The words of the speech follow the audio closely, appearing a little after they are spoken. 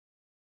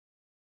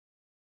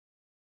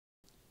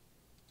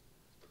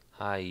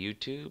Hi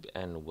YouTube,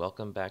 and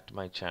welcome back to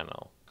my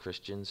channel,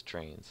 Christian's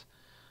Trains.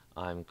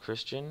 I'm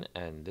Christian,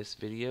 and this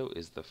video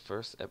is the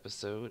first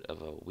episode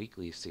of a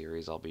weekly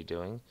series I'll be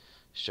doing,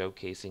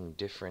 showcasing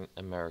different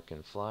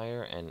American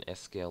Flyer and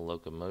S-scale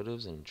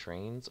locomotives and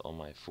trains on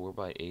my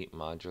 4x8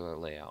 modular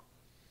layout.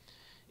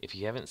 If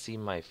you haven't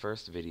seen my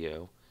first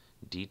video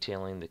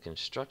detailing the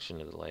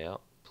construction of the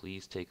layout,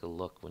 please take a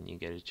look when you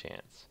get a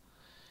chance.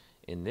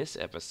 In this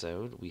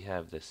episode, we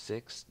have the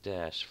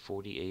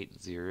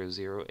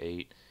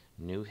 6-48008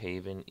 New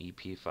Haven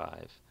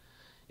EP-5.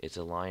 It's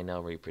a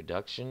Lionel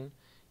reproduction.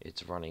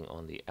 It's running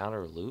on the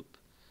outer loop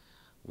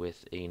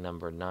with a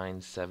number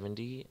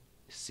 970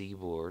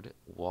 Seaboard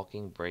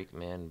walking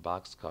Brakeman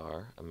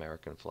Boxcar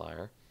American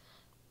Flyer,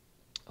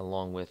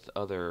 along with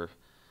other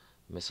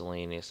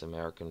miscellaneous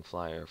American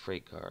Flyer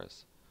freight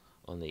cars.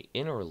 On the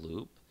inner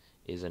loop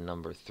is a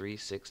number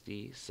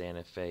 360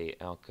 Santa Fe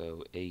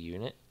Alco A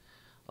unit,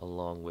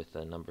 along with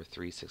a number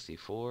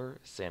 364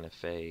 Santa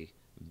Fe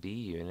B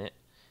unit,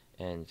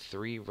 and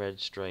 3 red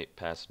stripe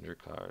passenger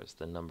cars,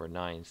 the number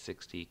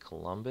 960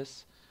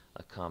 Columbus,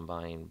 a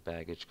combined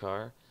baggage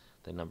car,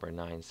 the number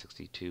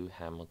 962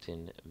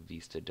 Hamilton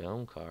Vista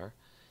Dome car,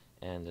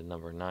 and the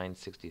number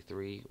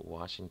 963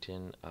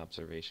 Washington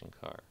observation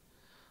car.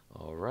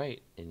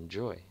 Alright,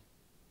 enjoy.